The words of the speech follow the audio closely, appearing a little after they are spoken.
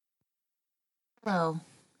Hello,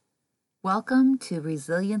 welcome to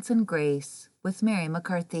Resilience and Grace with Mary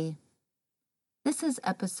McCarthy. This is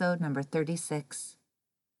episode number 36,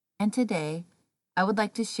 and today I would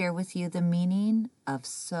like to share with you the meaning of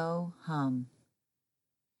So Hum.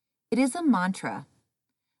 It is a mantra,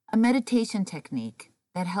 a meditation technique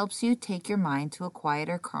that helps you take your mind to a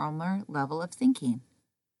quieter, calmer level of thinking.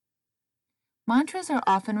 Mantras are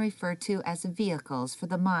often referred to as vehicles for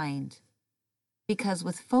the mind, because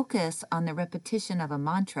with focus on the repetition of a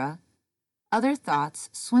mantra, other thoughts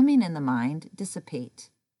swimming in the mind dissipate,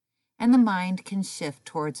 and the mind can shift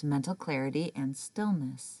towards mental clarity and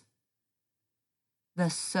stillness. The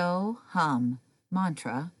So Hum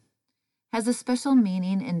mantra has a special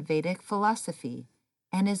meaning in Vedic philosophy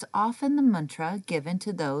and is often the mantra given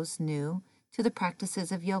to those new to the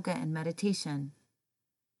practices of yoga and meditation.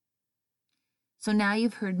 So now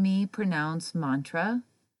you've heard me pronounce mantra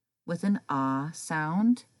with an ah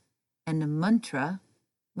sound and mantra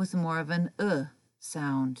with more of an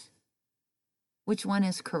sound. Which one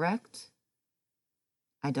is correct?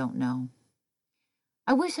 I don't know.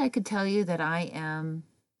 I wish I could tell you that I am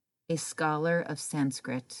a scholar of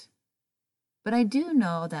Sanskrit, but I do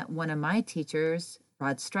know that one of my teachers,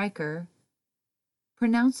 Rod Stryker,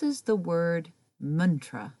 pronounces the word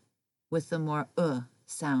mantra with the more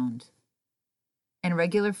sound. And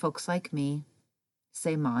regular folks like me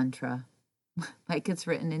say mantra, like it's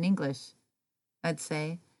written in English. I'd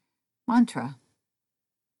say mantra.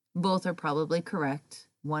 Both are probably correct.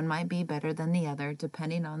 One might be better than the other,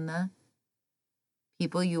 depending on the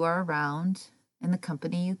people you are around and the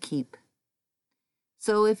company you keep.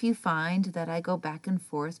 So if you find that I go back and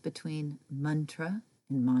forth between mantra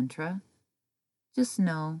and mantra, just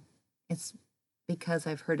know it's because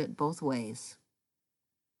I've heard it both ways.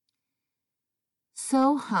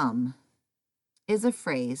 So hum is a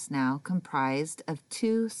phrase now comprised of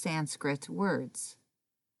two Sanskrit words.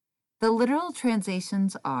 The literal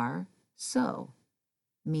translations are so,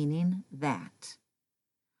 meaning that.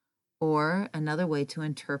 Or another way to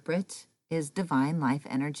interpret is divine life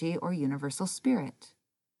energy or universal spirit.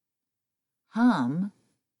 Hum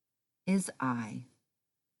is I,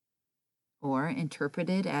 or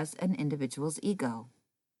interpreted as an individual's ego.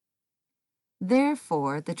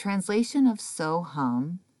 Therefore, the translation of So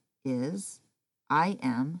Hum is I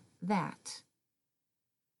am that.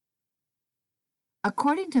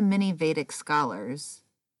 According to many Vedic scholars,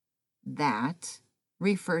 that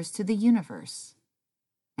refers to the universe,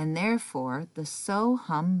 and therefore the So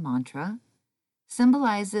Hum mantra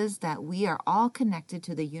symbolizes that we are all connected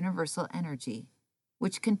to the universal energy,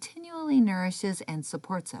 which continually nourishes and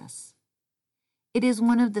supports us. It is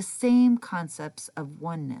one of the same concepts of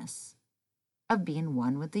oneness, of being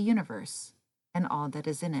one with the universe and all that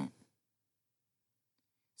is in it.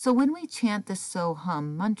 So when we chant the So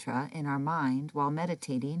Hum mantra in our mind while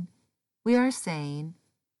meditating, we are saying,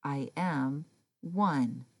 I am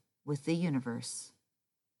one with the universe.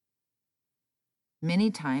 Many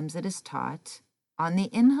times it is taught, on the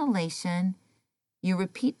inhalation, you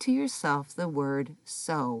repeat to yourself the word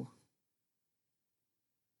so.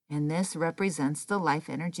 And this represents the life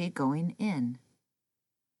energy going in.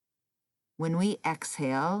 When we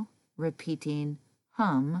exhale, repeating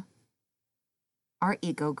hum, our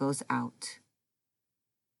ego goes out.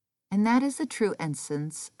 And that is the true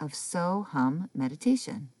essence of So Hum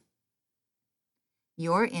meditation.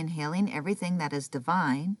 You're inhaling everything that is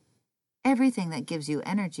divine, everything that gives you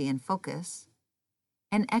energy and focus,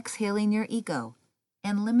 and exhaling your ego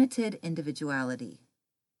and limited individuality.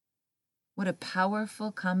 What a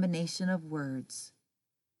powerful combination of words.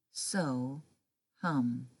 So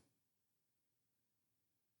hum.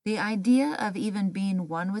 The idea of even being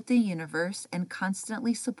one with the universe and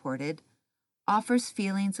constantly supported offers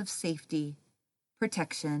feelings of safety,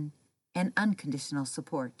 protection, and unconditional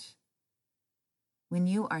support. When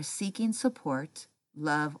you are seeking support,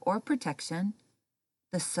 love, or protection,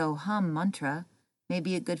 the So Hum mantra may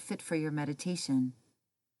be a good fit for your meditation.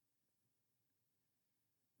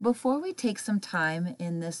 Before we take some time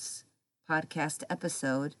in this podcast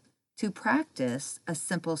episode to practice a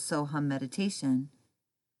simple So Hum meditation,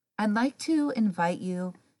 I'd like to invite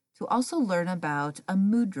you to also learn about a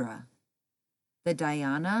mudra, the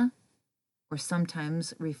dhyana, or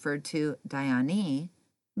sometimes referred to dhyani,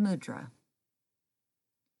 mudra.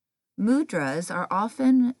 Mudras are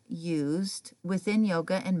often used within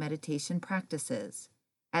yoga and meditation practices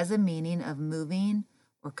as a meaning of moving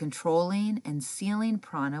or controlling and sealing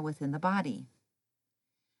prana within the body.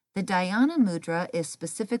 The dhyana mudra is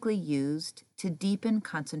specifically used to deepen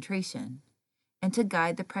concentration and to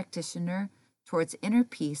guide the practitioner towards inner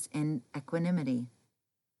peace and equanimity.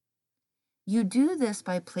 You do this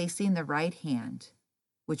by placing the right hand,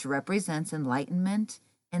 which represents enlightenment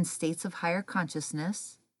and states of higher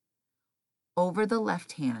consciousness, over the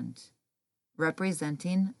left hand,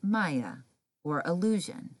 representing Maya, or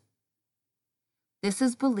illusion. This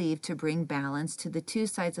is believed to bring balance to the two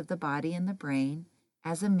sides of the body and the brain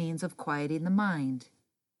as a means of quieting the mind.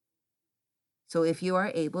 So if you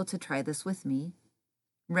are able to try this with me,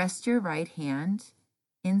 rest your right hand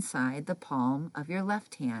inside the palm of your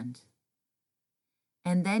left hand,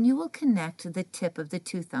 and then you will connect the tip of the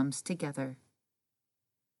two thumbs together.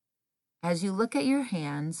 As you look at your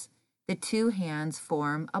hands, the two hands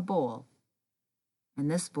form a bowl, and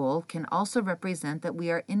this bowl can also represent that we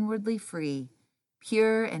are inwardly free,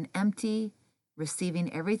 pure and empty,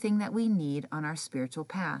 receiving everything that we need on our spiritual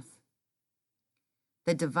path.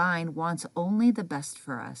 The divine wants only the best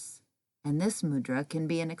for us, and this mudra can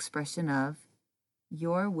be an expression of,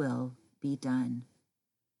 your will be done.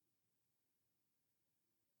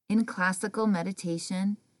 In classical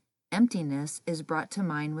meditation, emptiness is brought to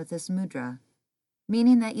mind with this mudra,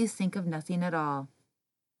 meaning that you think of nothing at all.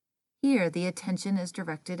 Here, the attention is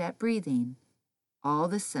directed at breathing. All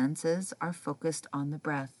the senses are focused on the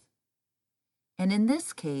breath. And in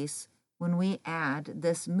this case, when we add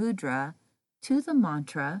this mudra to the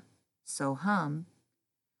mantra, Soham,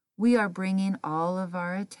 we are bringing all of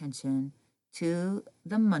our attention to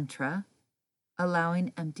the mantra,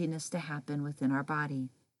 allowing emptiness to happen within our body.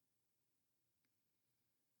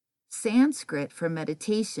 Sanskrit for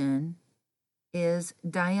meditation is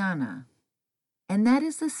dhyana, and that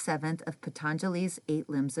is the seventh of Patanjali's 8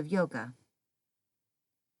 limbs of yoga.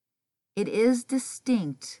 It is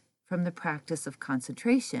distinct from the practice of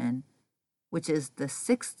concentration, which is the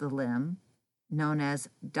 6th limb, known as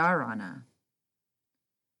dharana.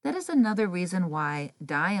 That is another reason why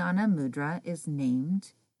dhyana mudra is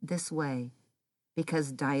named this way,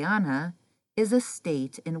 because dhyana is a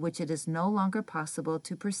state in which it is no longer possible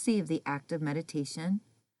to perceive the act of meditation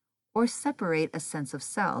or separate a sense of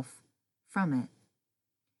self from it.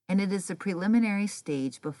 And it is a preliminary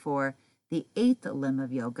stage before the 8th limb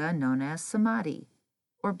of yoga, known as samadhi,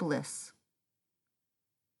 or bliss.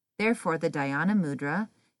 Therefore, the dhyana mudra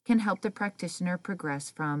can help the practitioner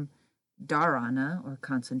progress from dharana, or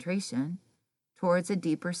concentration, towards a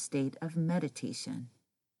deeper state of meditation.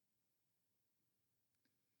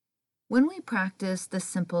 When we practice the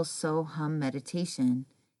simple Soham meditation,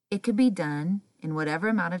 it can be done in whatever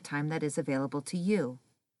amount of time that is available to you.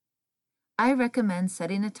 I recommend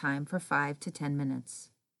setting a time for 5 to 10 minutes.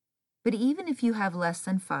 But even if you have less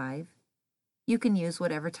than 5, you can use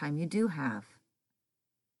whatever time you do have.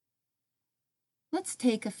 Let's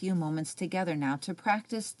take a few moments together now to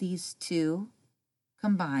practice these two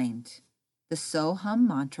combined, the Soham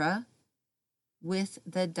mantra with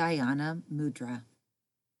the dhyana mudra.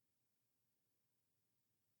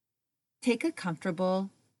 Take a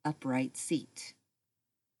comfortable, upright seat.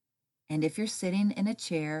 And if you're sitting in a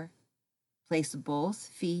chair, place both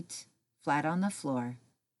feet flat on the floor.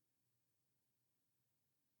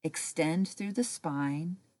 Extend through the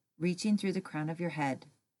spine, reaching through the crown of your head.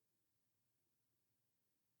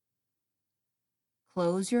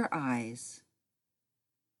 Close your eyes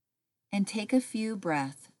and take a few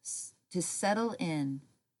breaths to settle in.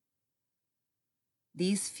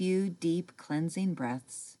 These few deep cleansing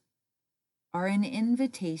breaths are an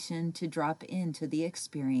invitation to drop into the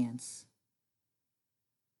experience.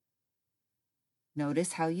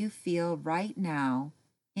 Notice how you feel right now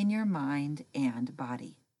in your mind and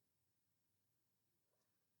body.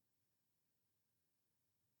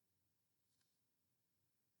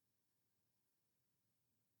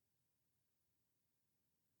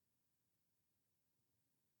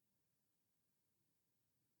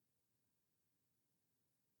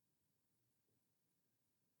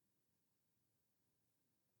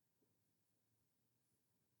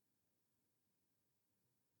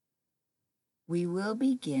 We will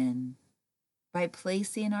begin by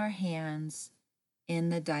placing our hands in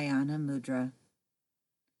the dhyana mudra,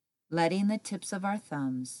 letting the tips of our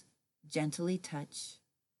thumbs gently touch.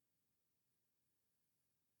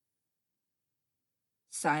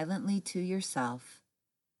 Silently to yourself,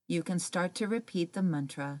 you can start to repeat the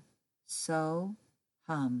mantra, Soham,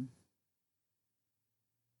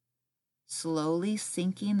 slowly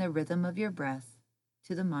syncing the rhythm of your breath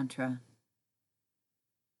to the mantra.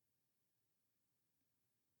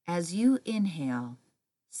 As you inhale,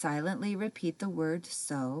 silently repeat the word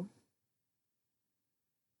so.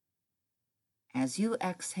 As you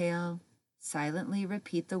exhale, silently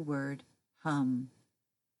repeat the word hum.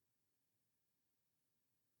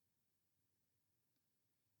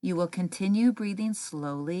 You will continue breathing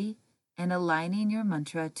slowly and aligning your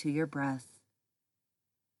mantra to your breath.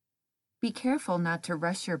 Be careful not to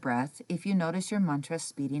rush your breath if you notice your mantra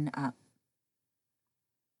speeding up.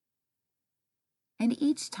 And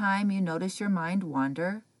each time you notice your mind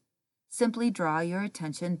wander, simply draw your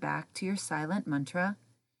attention back to your silent mantra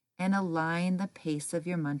and align the pace of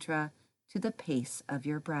your mantra to the pace of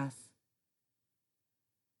your breath.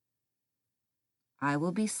 I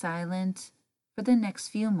will be silent for the next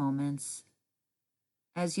few moments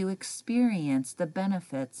as you experience the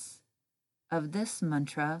benefits of this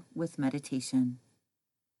mantra with meditation.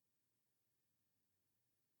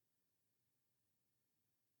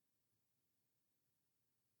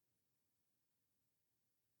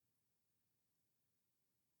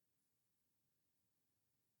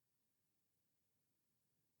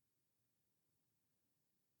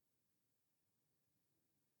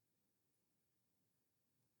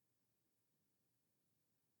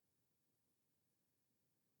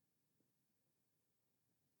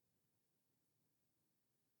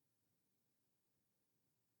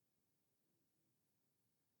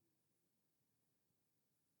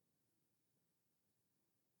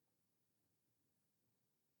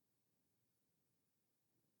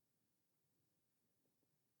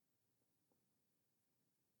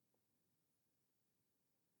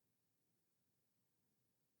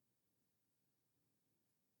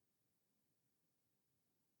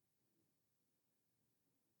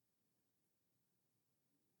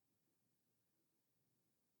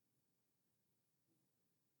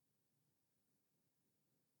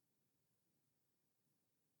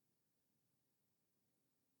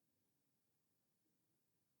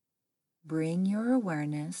 Bring your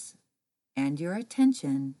awareness and your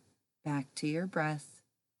attention back to your breath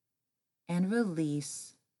and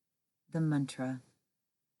release the mantra.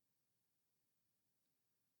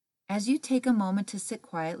 As you take a moment to sit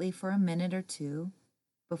quietly for a minute or two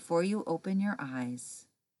before you open your eyes,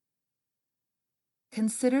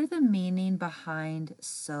 consider the meaning behind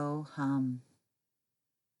So Hum.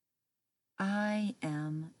 I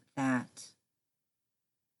am that.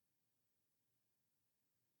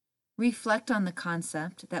 Reflect on the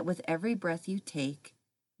concept that with every breath you take,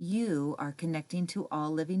 you are connecting to all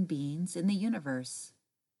living beings in the universe.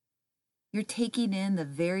 You're taking in the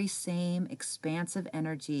very same expansive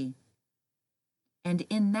energy. And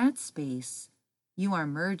in that space, you are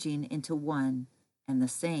merging into one and the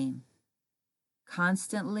same,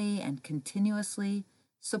 constantly and continuously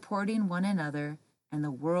supporting one another and the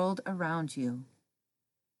world around you.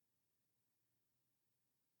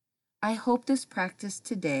 I hope this practice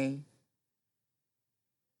today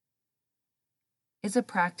is a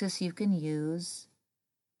practice you can use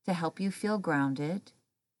to help you feel grounded,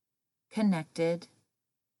 connected,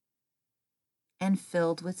 and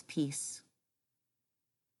filled with peace.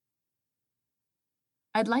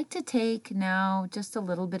 I'd like to take now just a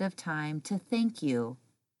little bit of time to thank you,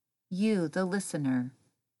 the listener,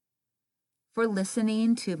 for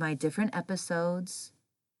listening to my different episodes,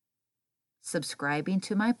 subscribing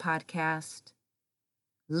to my podcast,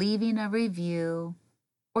 leaving a review,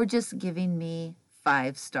 or just giving me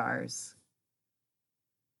 5 stars.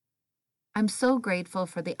 I'm so grateful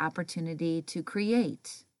for the opportunity to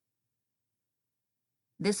create.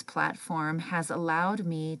 This platform has allowed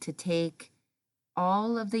me to take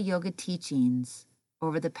all of the yoga teachings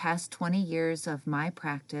over the past 20 years of my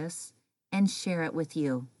practice and share it with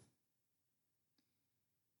you.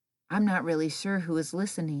 I'm not really sure who is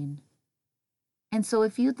listening. And so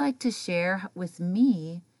if you'd like to share with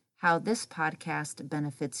me how this podcast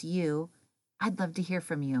benefits you, I'd love to hear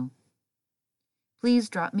from you. Please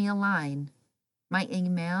drop me a line. My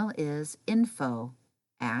email is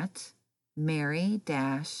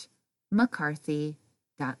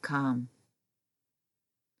info@mary-mccarthy.com.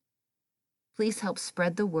 Please help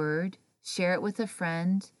spread the word, share it with a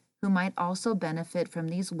friend who might also benefit from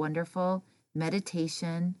these wonderful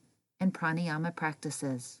meditation and pranayama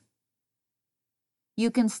practices.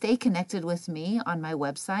 You can stay connected with me on my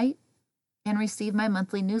website and receive my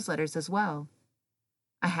monthly newsletters as well.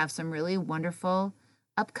 I have some really wonderful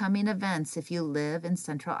upcoming events if you live in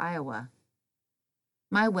central Iowa.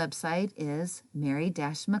 My website is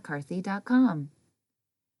mary-mccarthy.com.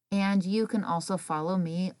 And you can also follow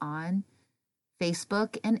me on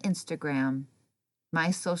Facebook and Instagram. My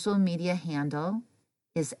social media handle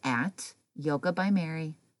is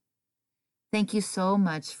 @YogaByMary. Thank you so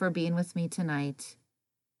much for being with me tonight.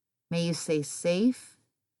 May you stay safe,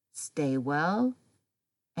 stay well,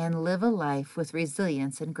 and live a life with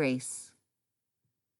resilience and grace.